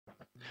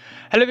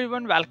Hello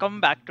everyone, welcome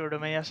back to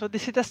Domaya. So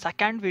this is the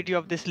second video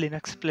of this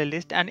Linux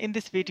playlist, and in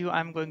this video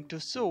I'm going to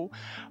show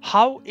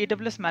how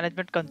AWS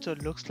management console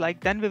looks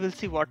like. Then we will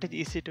see what is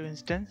EC2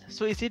 instance.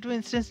 So EC2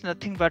 instance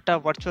nothing but a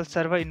virtual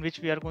server in which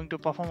we are going to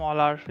perform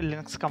all our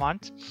Linux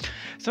commands.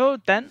 So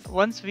then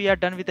once we are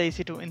done with the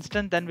EC2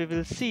 instance, then we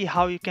will see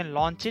how you can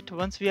launch it.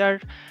 Once we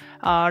are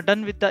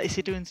done with the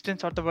EC2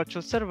 instance or the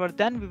virtual server,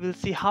 then we will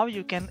see how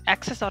you can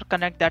access or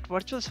connect that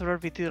virtual server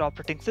with your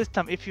operating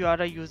system. If you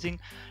are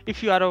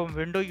a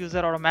Windows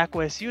user or a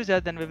macOS user,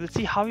 then we will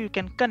see how you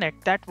can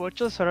connect that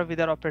virtual server with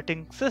your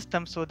operating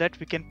system so that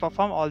we can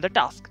perform all the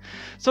tasks.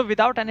 So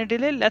without any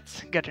delay,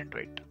 let's get into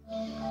it.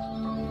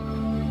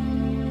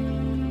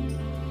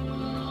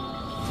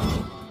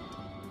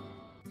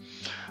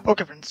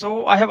 Okay friends,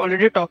 so I have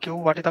already talked you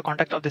what is the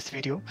context of this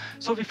video.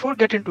 So before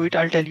get into it,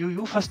 I'll tell you,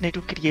 you first need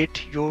to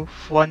create your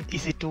one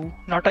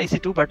EC2, not a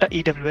EC2 but a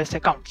AWS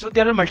account. So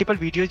there are multiple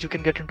videos you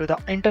can get into the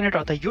internet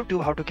or the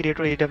YouTube how to create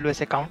your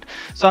AWS account.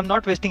 So I'm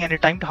not wasting any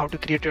time to how to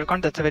create your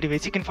account. That's a very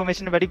basic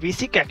information, a very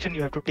basic action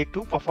you have to take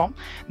to perform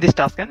this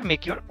task and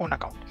make your own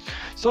account.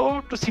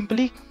 So to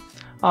simply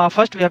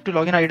first, we have to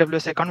log in our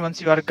AWS account. Once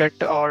you are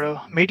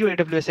made your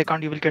AWS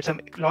account, you will get some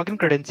login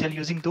credential.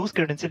 Using those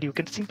credentials, you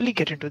can simply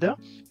get into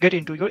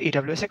your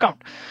AWS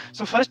account.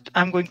 So first,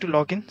 I'm going to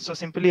log in. So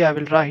simply, I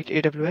will write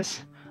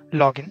AWS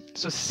login.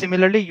 So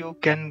similarly, you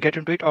can get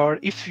into it, or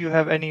if you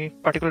have any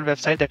particular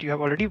website that you have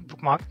already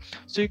bookmarked,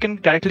 so you can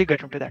directly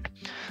get into that.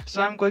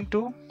 So I'm going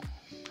to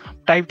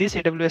type this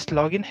AWS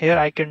login. Here,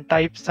 I can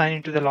type sign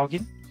into the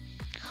login.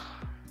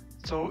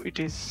 So it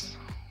is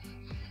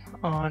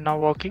now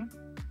working.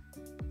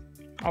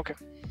 Okay,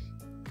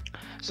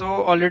 so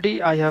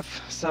already I have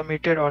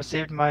submitted or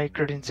saved my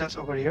credentials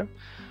over here.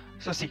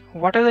 So see,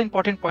 what are the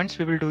important points?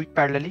 We will do it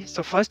parallelly.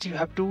 So first you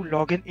have to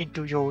log in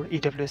into your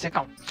AWS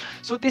account.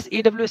 So this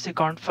AWS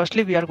account,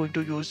 firstly we are going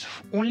to use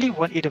only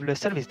one AWS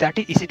service, that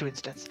is EC2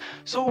 instance.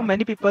 So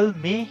many people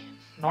may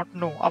not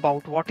know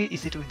about what is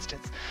EC2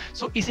 instance.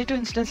 So EC2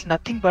 instance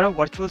nothing but a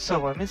virtual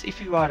server. Means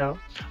if you are a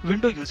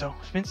Windows user,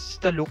 means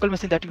the local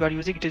machine that you are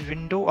using, it is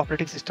Windows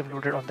operating system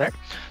loaded on that.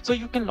 So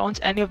you can launch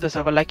any of the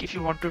server, like if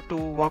you wanted to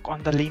work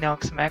on the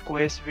Linux,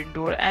 macOS,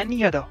 Windows, or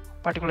any other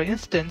particular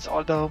instance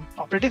or the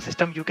operating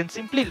system, you can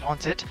simply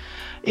launch it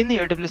in the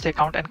AWS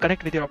account and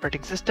connect with your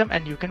operating system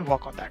and you can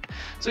work on that.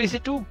 So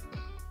EC2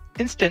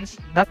 instance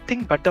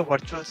nothing but the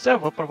virtual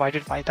server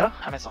provided by the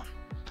Amazon.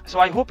 So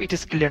I hope it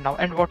is clear now.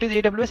 And what is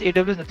AWS?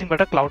 AWS is nothing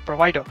but a cloud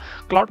provider.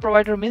 Cloud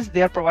provider means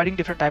they are providing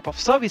different type of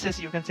services.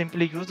 You can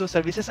simply use those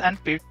services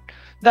and pay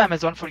the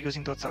Amazon for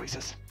using those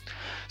services.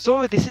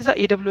 So this is the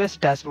AWS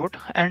dashboard,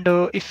 and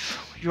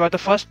if you are the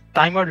first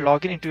timer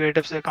login into your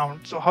AWS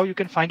account, so how you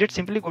can find it?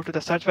 Simply go to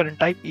the search bar and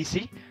type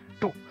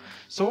EC2.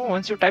 So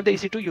once you type the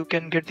EC2, you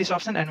can get this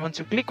option, and once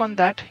you click on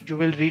that, you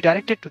will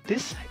redirect it to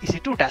this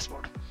EC2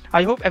 dashboard.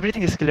 I hope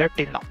everything is clear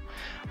till now.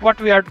 What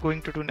we are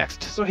going to do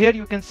next? So here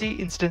you can see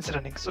instance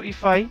running. So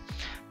if I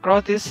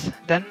cross this,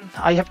 then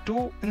I have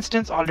two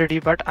instances already,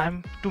 but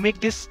I'm to make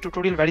this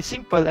tutorial very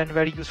simple and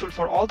very useful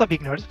for all the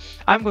beginners,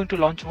 I'm going to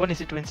launch one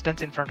EC2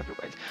 instance in front of you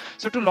guys.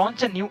 So to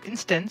launch a new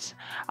instance,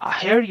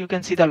 here you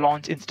can see the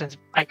launch instance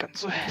icon.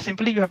 So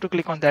simply you have to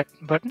click on that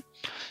button.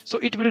 So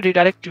it will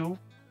redirect you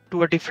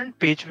to a different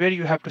page where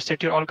you have to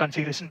set your all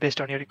configuration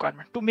based on your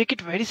requirement. To make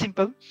it very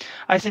simple,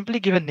 I simply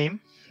give a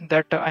name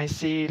that I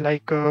say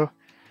like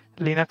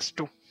Linux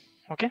 2.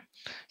 Okay,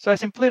 so I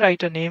simply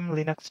write a name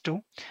Linux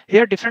 2.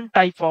 Here different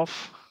type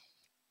of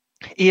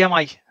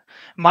AMI,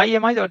 my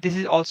AMI, or this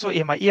is also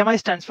AMI. AMI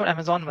stands for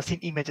Amazon Machine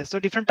Images. So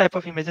different type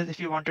of images, if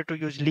you wanted to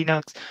use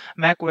Linux,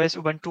 macOS,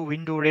 Ubuntu,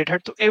 Windows, Red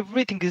Hat, so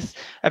everything is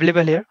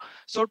available here.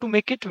 So to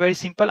make it very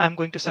simple, I'm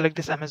going to select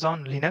this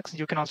Amazon Linux.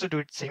 You can also do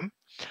it same.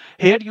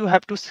 Here you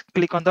have to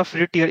click on the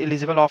free tier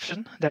eligible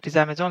option, that is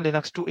Amazon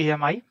Linux 2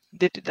 AMI.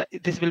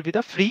 This will be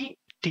the free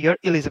tier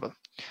eligible.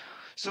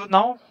 So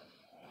now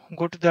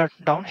go to the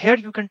down here,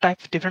 you can type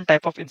different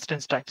type of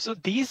instance type. So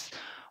these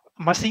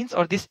machines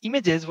or these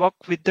images work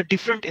with the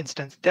different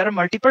instance. There are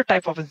multiple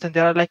type of instance.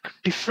 There are like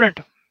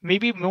different,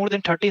 maybe more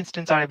than 30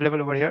 instances are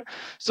available over here.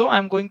 So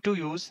I'm going to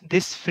use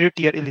this free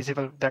tier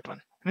eligible, that one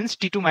means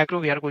T2 micro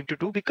we are going to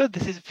do, because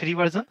this is free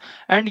version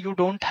and you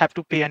don't have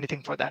to pay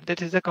anything for that.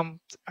 That is a come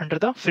under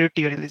the free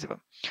tier eligible.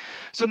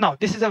 So now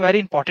this is a very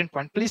important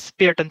point. Please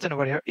pay attention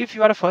over here. If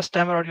you are a first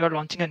timer or you are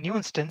launching a new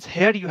instance,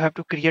 here you have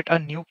to create a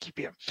new key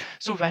pair.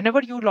 So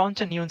whenever you launch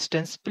a new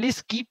instance,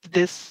 please keep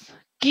this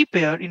key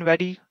pair in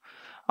very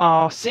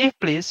safe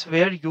place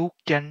where you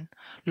can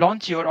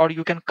launch your, or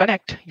you can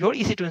connect your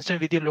EC2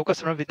 instance with your local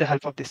server with the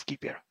help of this key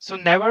pair. So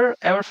never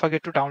ever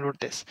forget to download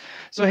this.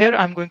 So here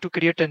I'm going to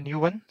create a new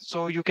one.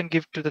 So you can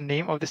give to the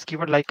name of this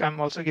keyword, like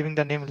I'm also giving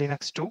the name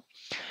Linux 2.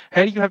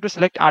 Here you have to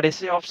select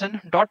RSA option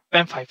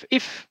 .pem5.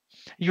 If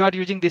you are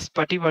using this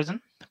PuTTY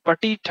version,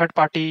 PuTTY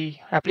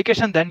third-party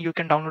application, then you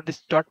can download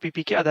this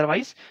 .ppk.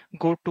 Otherwise,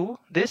 go to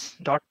this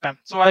 .pem.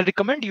 So I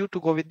recommend you to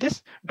go with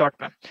this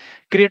 .pem.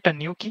 Create a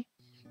new key.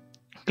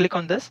 click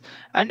on this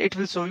and it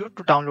will show you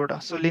to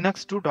download so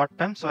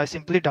linux2.pem. So I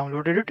simply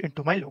downloaded it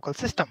into my local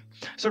system.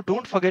 So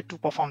don't forget to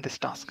perform this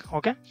task.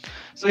 Okay,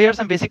 so here's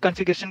some basic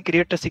configuration.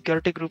 Create a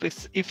security group.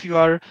 If you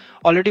are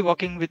already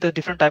working with a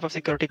different type of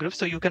security group,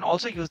 so you can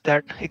also use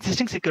that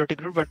existing security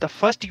group, but the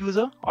first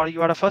user or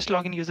you are a first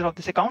login user of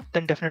this account,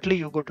 then definitely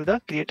you go to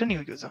the create a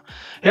new user.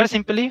 Here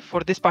simply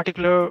for this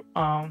particular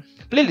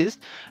playlist,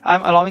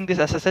 I'm allowing this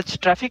SSH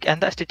traffic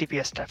and the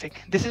HTTPS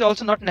traffic. This is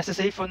also not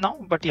necessary for now,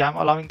 but yeah, I'm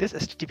allowing this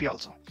HTTP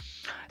also.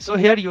 So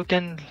here you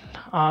can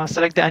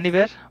select the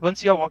anywhere.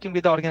 Once you are working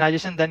with the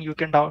organization, then you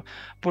can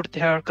put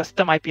their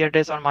custom IP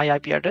address or my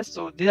IP address.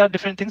 So these are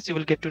different things you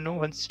will get to know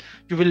once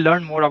you will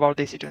learn more about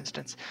the EC2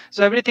 instance.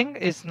 So everything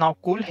is now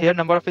cool. Here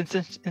number of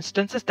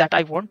instances that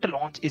I want to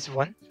launch is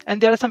 1, and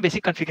there are some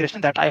basic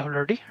configuration that I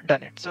already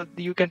done it. So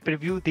you can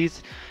preview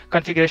these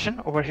configuration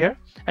over here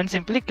and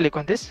simply click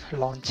on this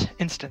launch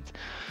instance.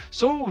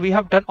 So we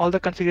have done all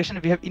the configuration.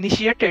 We have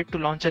initiated to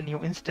launch a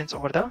new instance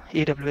over the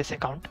AWS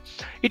account.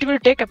 It will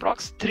take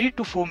approx 3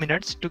 to 4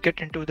 minutes to get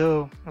into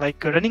the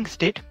running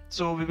state.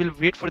 So we will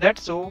wait for that.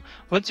 So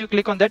once you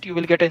click on that, you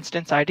will get an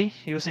instance ID.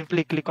 You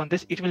simply click on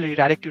this. It will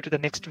redirect you to the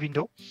next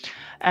window.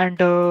 And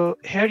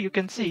here you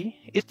can see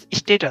its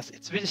status.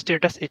 It's which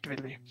status it will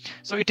be.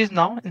 So it is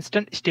now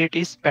instant state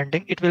is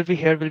pending. It will be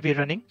here, will be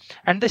running,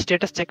 and the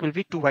status check will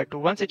be 2x2.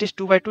 Once it is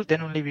 2x2,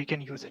 then only we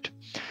can use it.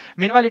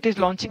 Meanwhile, it is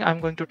launching.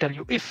 I'm going to tell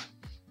you, if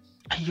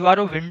you are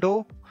a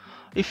window,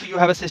 if you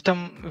have a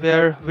system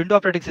where window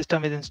operating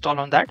system is installed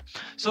on that,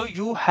 so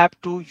you have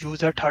to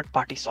use a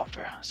third-party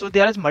software. So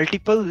there is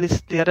multiple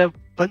list, there are a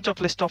bunch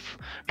of list of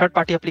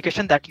third-party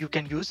application that you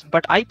can use,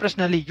 but I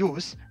personally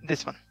use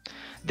this one,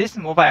 this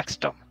MovaX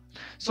term.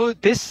 So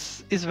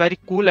this is very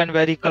cool and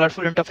very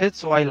colorful interface,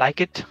 so I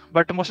like it.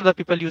 But most of the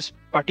people use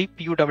Putty,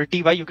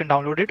 P-U-T-T-Y. You can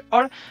download it,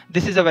 or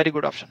this is a very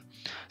good option.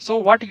 So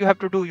what you have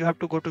to do, you have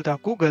to go to the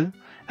Google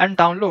and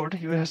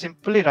download. You have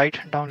simply write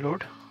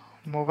download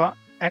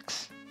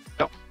MovaX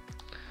term.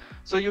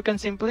 So you can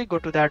simply go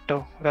to that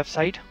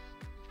website,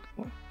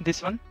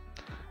 this one,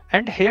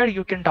 and here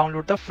you can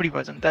download the free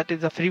version. That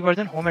is the free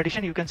version, home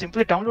edition. You can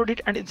simply download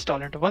it and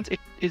install it. Once it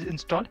is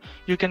installed,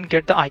 you can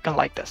get the icon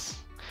like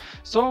this.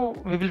 So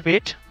we will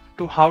wait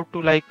to how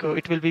to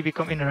it will be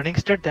become in running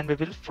state, then we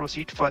will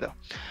proceed further.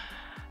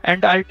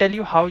 And I'll tell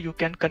you how you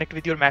can connect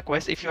with your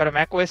macOS. If you are a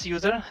macOS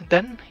user,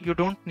 then you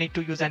don't need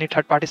to use any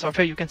third-party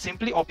software. You can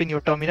simply open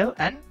your terminal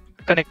and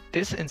connect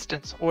this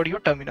instance over your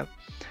terminal.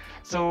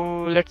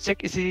 So let's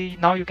check. See,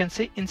 now you can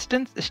see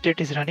instance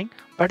state is running,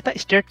 but the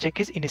state check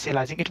is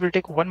initializing. It will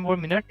take 1 more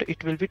minute.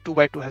 It will be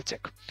 2x2 health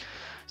check.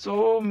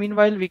 So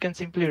meanwhile, we can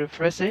simply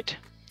refresh it.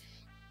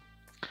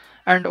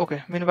 And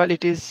okay, meanwhile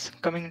it is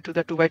coming into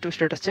the 2x2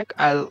 status check.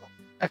 I'll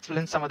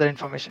explain some other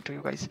information to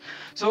you guys.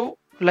 So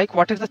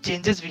what is the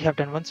changes we have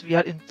done once we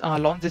are in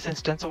launch this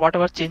instance? So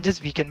whatever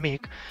changes we can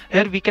make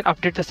here, we can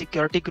update the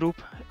security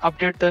group,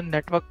 update the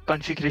network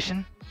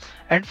configuration,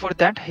 and for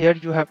that here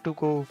you have to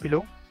go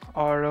below,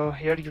 or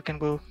here you can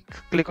go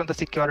click on the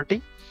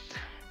security.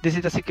 This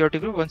is the security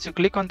group. Once you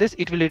click on this,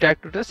 it will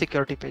redirect to the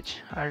security page.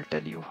 I'll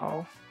tell you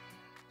how.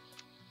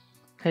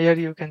 Here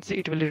you can see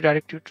it will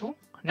redirect you to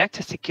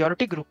next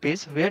security group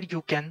page, where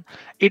you can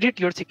edit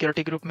your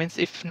security group. Means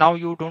if now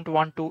you don't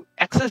want to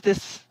access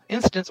this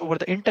instance over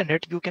the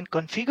internet, you can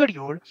configure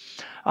your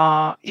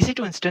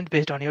EC2 instance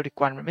based on your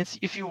requirement. Means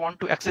if you want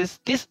to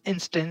access this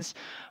instance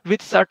with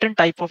certain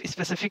type of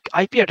specific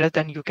IP address,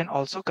 then you can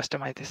also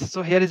customize this.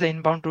 So here is the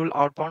inbound rule,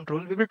 outbound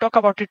rule. We will talk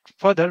about it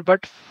further,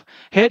 but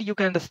here you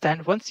can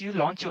understand once you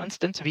launch your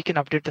instance, we can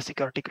update the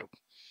security group.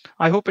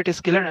 I hope it is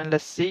clear, and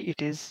let's see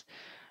it is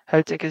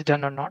health check is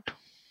done or not.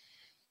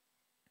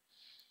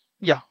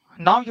 Yeah,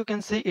 now you can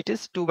see it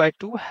is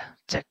 2x2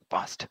 check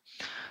passed.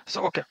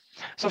 So okay,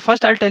 so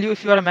first I'll tell you,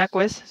 if you are a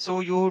macOS, so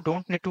you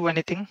don't need to do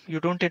anything. You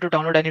don't need to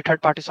download any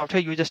third-party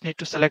software. You just need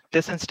to select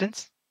this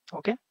instance.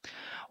 Okay,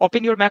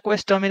 open your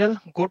macOS terminal,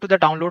 go to the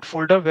download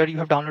folder where you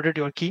have downloaded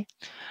your key.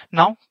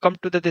 Now come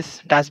to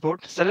this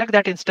dashboard, select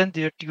that instance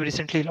that you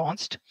recently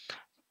launched.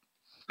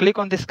 Click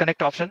on this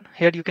connect option.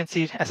 Here you can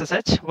see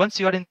SSH. Once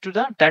you are into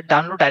that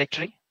download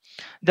directory,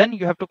 then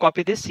you have to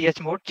copy this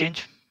chmod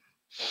change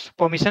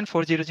permission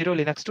 400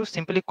 Linux 2.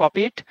 Simply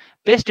copy it,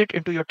 paste it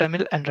into your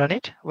terminal and run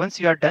it. Once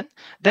you are done,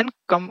 then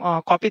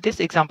copy this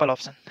example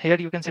option. Here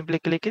you can simply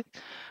click it,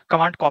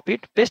 command copy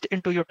it, paste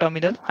into your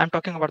terminal. I'm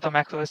talking about the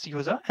macOS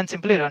user, and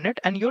simply run it,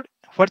 and your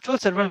virtual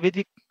server will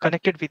be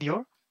connected with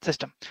your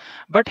system.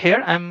 But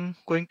here I'm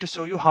going to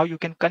show you how you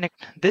can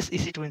connect this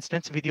EC2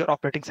 instance with your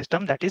operating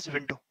system, that is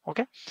Windows.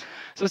 Okay,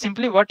 so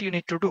simply what you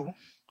need to do,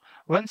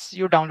 once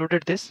you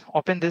downloaded this,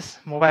 open this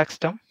MovaX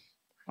term.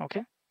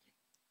 Okay,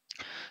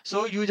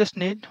 so you just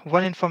need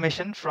one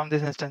information from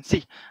this instance.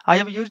 See, I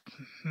have used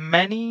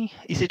many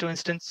EC2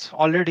 instances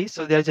already,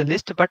 so there is a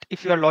list, but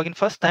if you are logging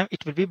first time,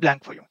 it will be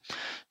blank for you.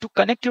 To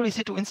connect your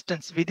EC2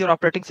 instance with your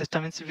operating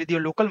system, with your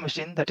local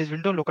machine, that is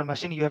Windows local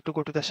machine, you have to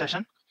go to the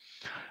session,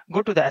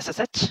 go to the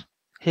SSH.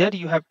 Here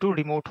you have to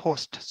remote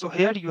host. So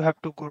here you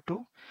have to go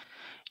to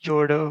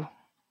your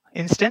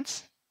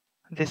instance.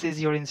 This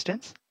is your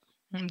instance.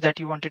 that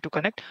you wanted to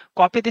connect,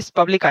 copy this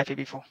public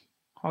IPv4.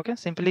 Okay,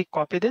 simply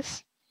copy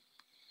this,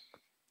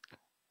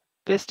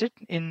 paste it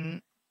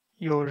in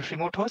your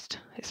remote host,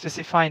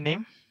 specify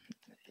name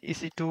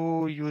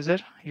EC2 user.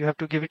 You have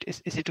to give it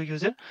EC2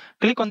 user.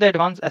 Click on the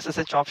advanced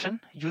SSH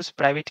option, use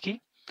private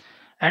key,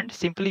 and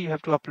simply you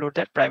have to upload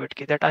that private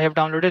key that I have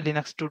downloaded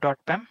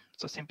linux2.pem.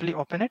 So simply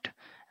open it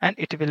and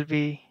it will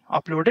be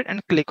uploaded,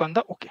 and click on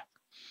the OK.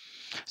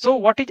 So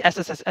what is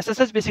SSH?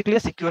 SSH basically a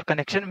secure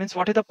connection. Means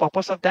what is the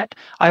purpose of that?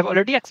 I have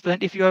already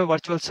explained. If you have a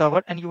virtual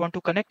server and you want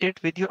to connect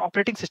it with your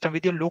operating system,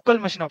 with your local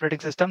machine operating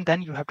system,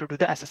 then you have to do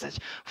the SSH.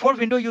 For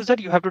Windows user,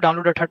 you have to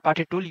download a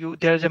third-party tool.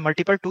 There is a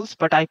multiple tools,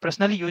 but I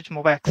personally use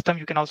mobile system.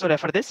 You can also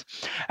refer this.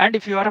 And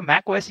if you are a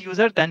macOS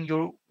user, then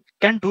you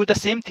can do the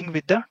same thing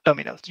with the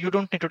terminals. You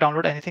don't need to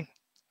download anything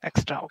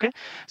extra. Okay,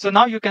 so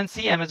now you can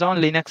see Amazon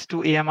Linux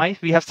to AMI.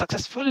 We have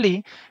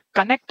successfully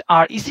connect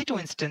our EC2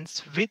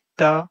 instance with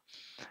the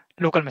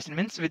local machine,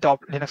 means with the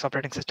Linux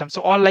operating system.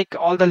 So all the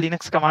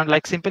Linux command,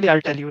 like simply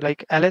I'll tell you,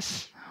 like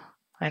ls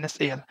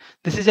 -al.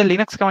 This is a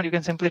Linux command. You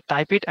can simply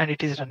type it and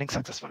it is running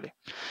successfully.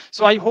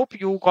 So I hope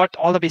you got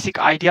all the basic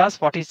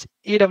ideas. What is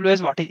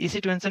AWS, what is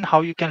EC2 instance,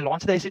 how you can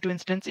launch the EC2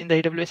 instance in the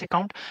AWS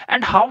account,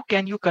 and how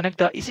can you connect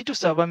the EC2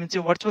 server, means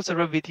your virtual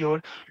server, with your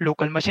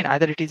local machine,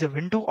 either it is a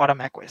Windows or a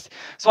macOS.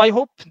 So I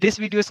hope this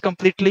video is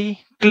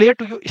completely clear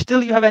to you.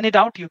 Still you have any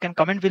doubt, you can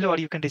comment below or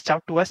you can reach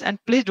out to us. And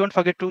please don't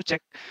forget to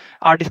check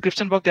our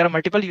description box. There are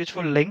multiple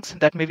useful links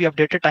that may be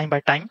updated time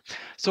by time.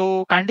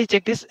 So kindly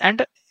check this,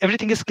 and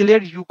everything is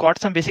clear. You got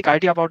some basic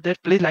idea about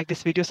that. Please like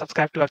this video,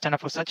 subscribe to our channel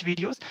for such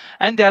videos,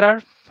 and there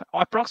are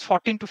approx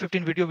 14 to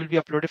 15 video will be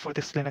uploaded for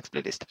this Linux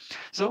playlist.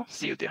 So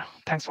see you there.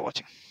 Thanks for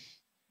watching.